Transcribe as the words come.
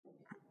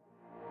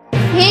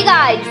Hey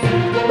guys,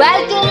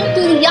 welcome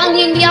to the Young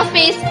India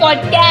Face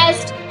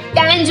podcast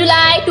 10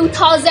 July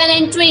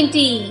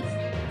 2020.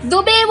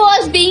 Dubey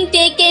was being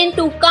taken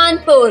to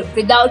Kanpur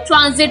without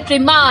transit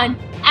remand,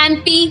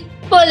 MP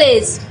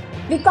police.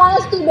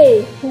 Vikas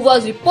Dubey, who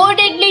was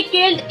reportedly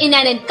killed in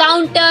an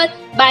encounter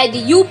by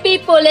the UP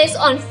police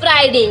on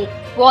Friday,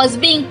 was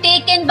being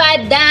taken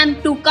by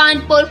them to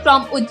Kanpur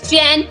from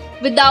Ujjain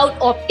without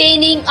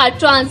obtaining a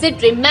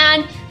transit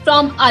remand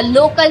from a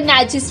local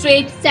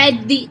magistrate,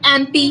 said the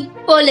MP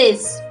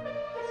police.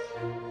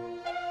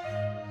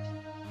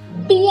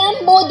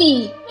 PM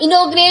Modi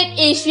inaugurated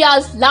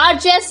Asia's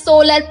largest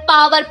solar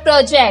power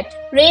project,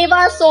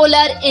 Rewa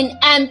Solar in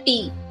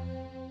MP.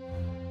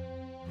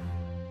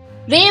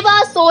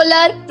 Rewa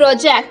Solar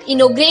Project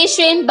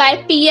inauguration by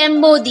PM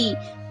Modi.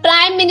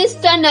 Prime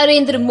Minister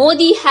Narendra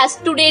Modi has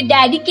today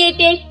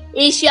dedicated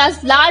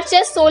Asia's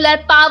largest solar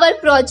power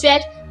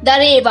project, the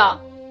Rewa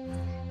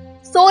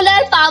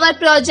Solar Power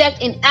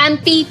Project in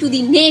MP to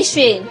the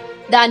nation.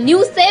 The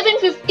new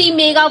 750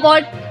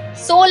 megawatt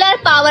solar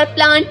power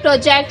plant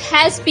project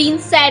has been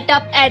set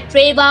up at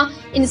Rewa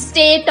in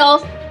state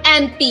of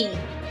MP.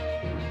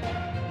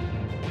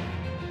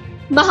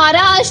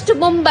 Maharashtra,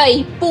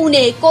 Mumbai,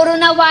 Pune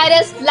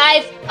coronavirus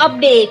live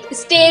update.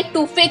 State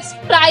to fix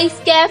price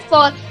cap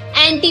for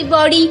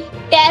antibody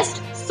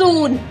test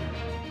soon.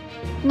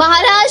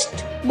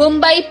 Maharashtra,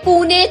 Mumbai,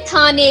 Pune,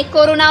 Thane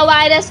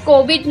coronavirus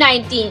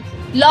COVID-19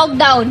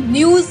 lockdown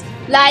news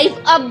live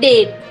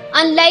update.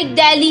 Unlike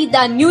Delhi,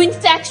 the new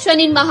infection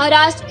in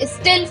Maharashtra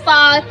still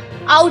far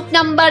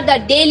outnumber the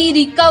daily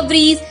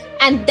recoveries,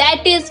 and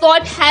that is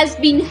what has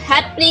been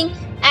happening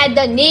at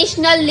the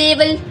national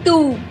level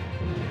too.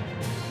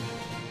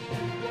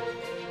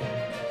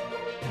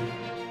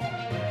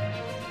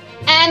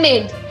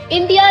 Amid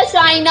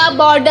India-China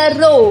border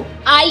row,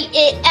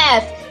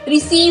 IAF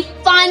received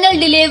final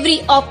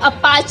delivery of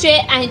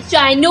Apache and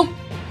Chinook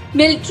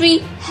military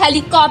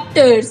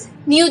helicopters.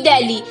 New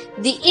Delhi,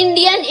 the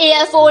Indian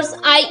Air Force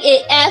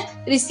IAF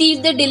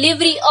received the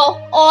delivery of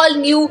all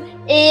new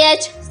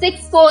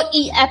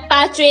AH-64E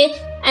Apache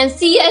and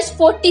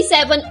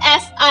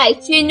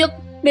CH-47FI Chinook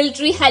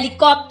military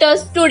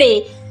helicopters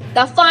today.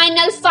 The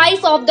final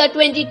 5 of the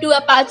 22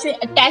 Apache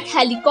attack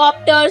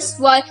helicopters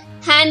were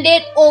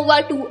handed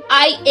over to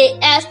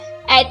IAF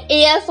at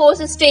Air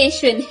Force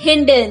Station,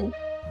 Hindon.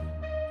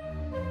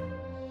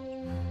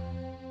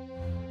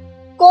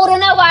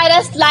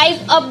 Coronavirus live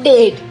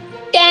update.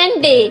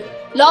 10-day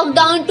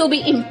lockdown to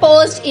be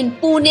imposed in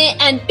Pune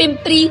and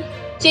Pimpri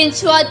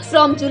Chinchwad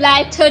from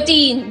July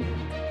 13.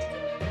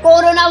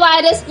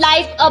 Coronavirus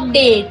live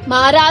update.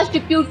 Maharashtra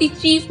Deputy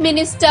Chief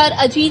Minister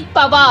Ajit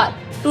Pawar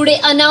today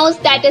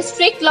announced that a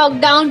strict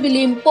lockdown will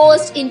be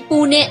imposed in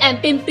Pune and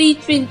Pimpri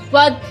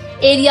Chinchwad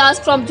areas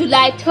from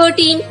July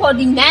 13 for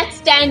the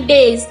next 10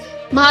 days.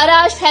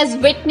 Maharashtra has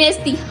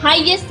witnessed the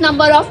highest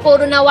number of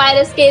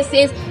coronavirus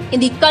cases in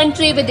the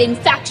country, with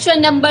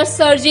infection numbers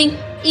surging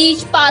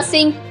each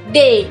passing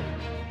day.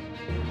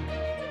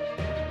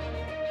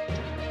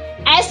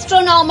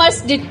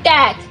 Astronomers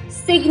detect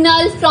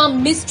signal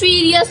from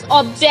mysterious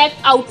object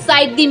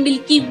outside the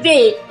Milky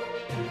Way.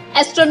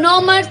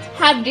 Astronomers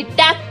have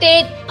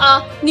detected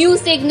a new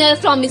signal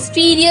from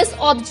mysterious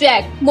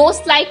object,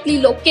 most likely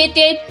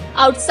located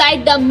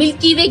outside the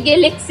Milky Way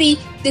galaxy.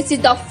 This is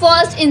the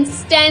first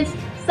instance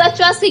such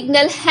a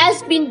signal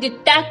has been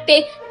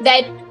detected,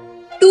 that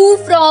 2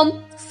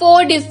 from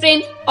 4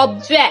 different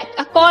objects.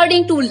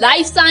 According to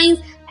Life Science,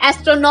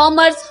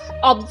 astronomers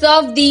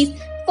observed these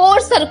 4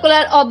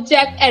 circular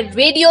objects at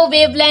radio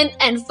wavelength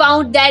and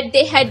found that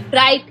they had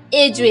bright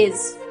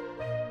edges.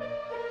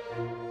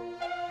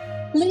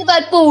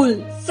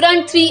 Liverpool,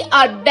 front 3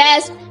 are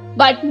best,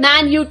 but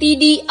Man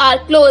Utd are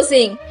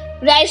closing.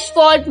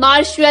 Rashford,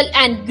 Martial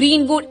and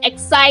Greenwood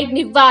excite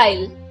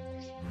Neville.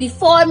 The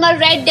former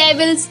Red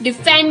Devils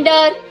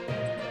defender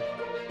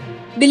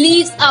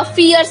believes a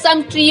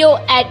fearsome trio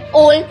at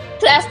Old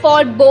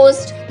Trafford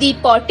boasts the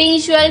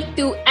potential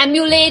to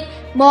emulate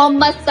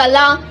Mohamed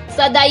Salah,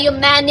 Sadio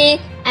Mane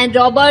and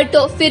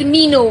Roberto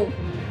Firmino.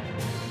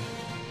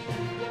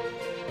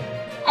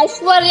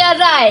 Aishwarya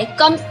Rai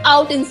comes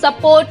out in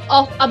support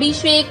of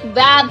Abhishek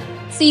web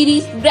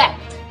series Breath.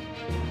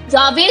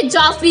 Javed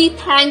Jafri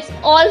thanks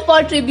all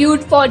for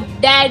tribute for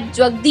dead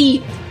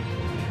Jagdeep.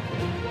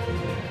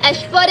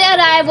 Aishwarya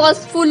Rai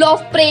was full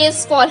of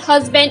praise for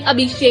husband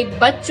Abhishek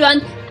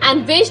Bachchan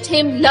and wished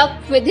him luck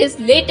with his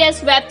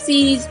latest web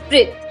series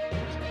Prith.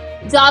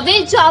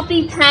 Javed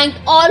Jafri thanked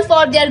all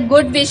for their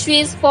good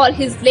wishes for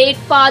his late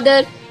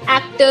father,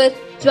 actor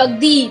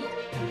Jagdeep.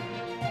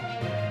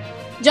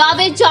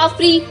 Javed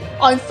Jafri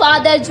on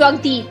father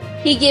Jagdeep.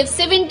 He gave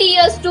 70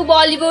 years to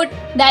Bollywood.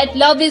 That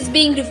love is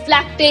being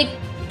reflected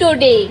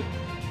today.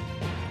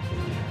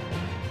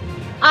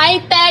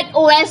 iPad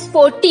OS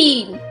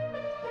 14.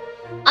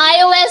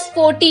 iOS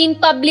 14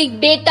 public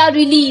beta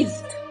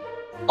released.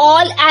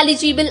 All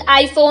eligible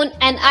iPhone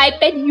and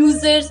iPad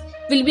users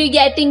will be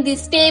getting the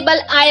stable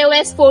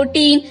iOS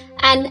 14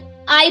 and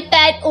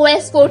iPad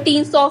OS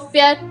 14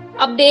 software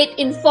update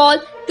in fall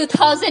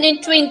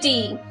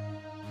 2020.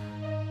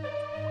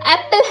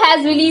 Apple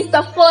has released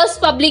the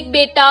first public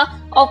beta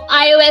of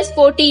iOS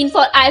 14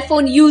 for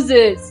iPhone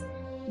users.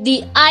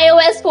 The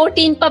iOS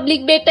 14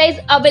 public beta is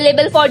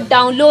available for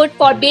download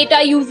for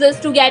beta users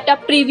to get a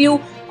preview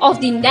of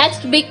the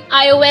next big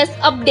iOS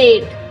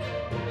update.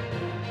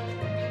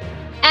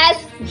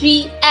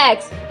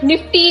 SGX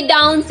Nifty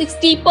down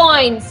 60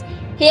 points.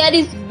 Here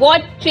is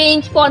what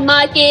changed for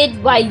market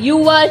while you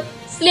were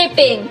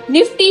sleeping.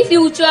 Nifty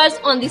futures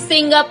on the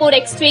Singapore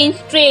Exchange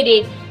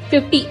traded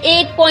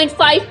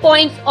 58.5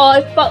 points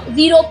or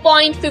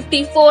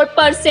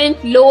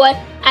 0.54% lower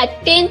at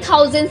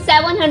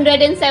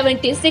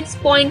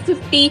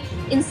 10,776.50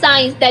 in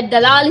signs that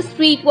Dalal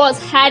Street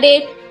was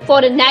headed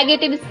for a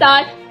negative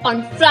start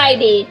on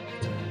Friday.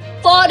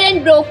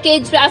 Foreign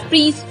brokerage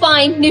referees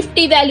find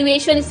Nifty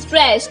valuation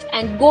stretched,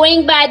 and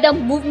going by the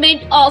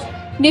movement of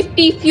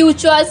Nifty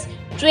futures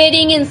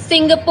trading in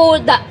Singapore,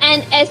 the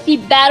NSE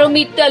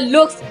barometer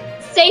looks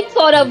set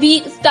for a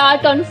weak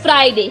start on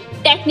Friday.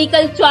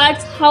 Technical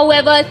charts,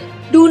 however,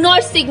 do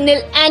not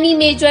signal any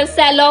major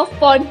sell-off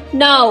for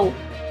now.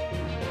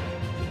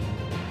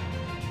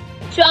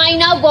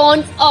 China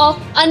warns of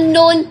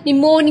unknown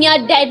pneumonia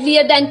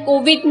deadlier than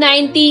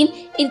COVID-19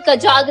 in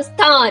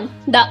Kazakhstan.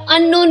 The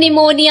unknown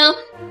pneumonia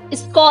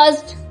is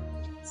caused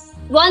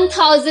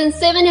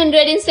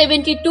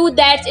 1,772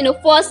 deaths in the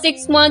first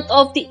 6 months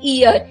of the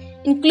year,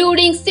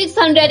 including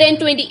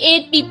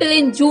 628 people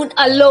in June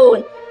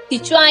alone. The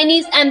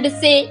Chinese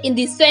embassy in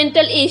the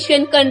Central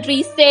Asian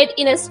country said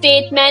in a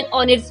statement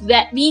on its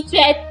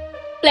WeChat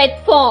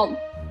platform.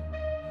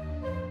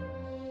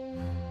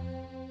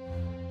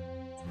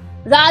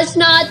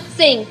 Rajnath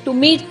Singh to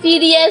meet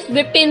serious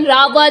Bipin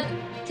Rawat,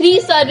 3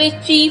 service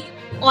chief,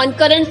 on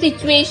current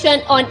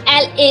situation on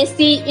LAC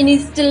in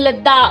Eastern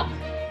Ladakh.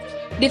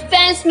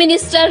 Defense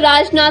Minister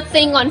Rajnath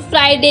Singh on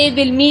Friday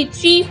will meet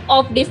Chief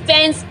of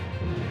Defense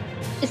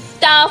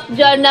Staff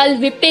General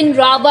Bipin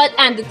Rawat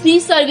and the 3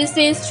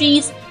 services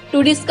chiefs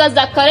to discuss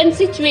the current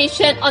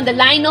situation on the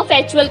line of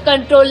actual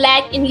control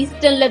LAC in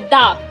Eastern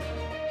Ladakh.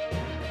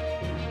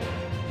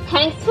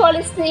 Thanks for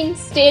listening.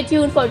 Stay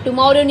tuned for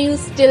tomorrow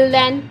news. Till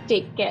then,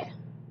 take care.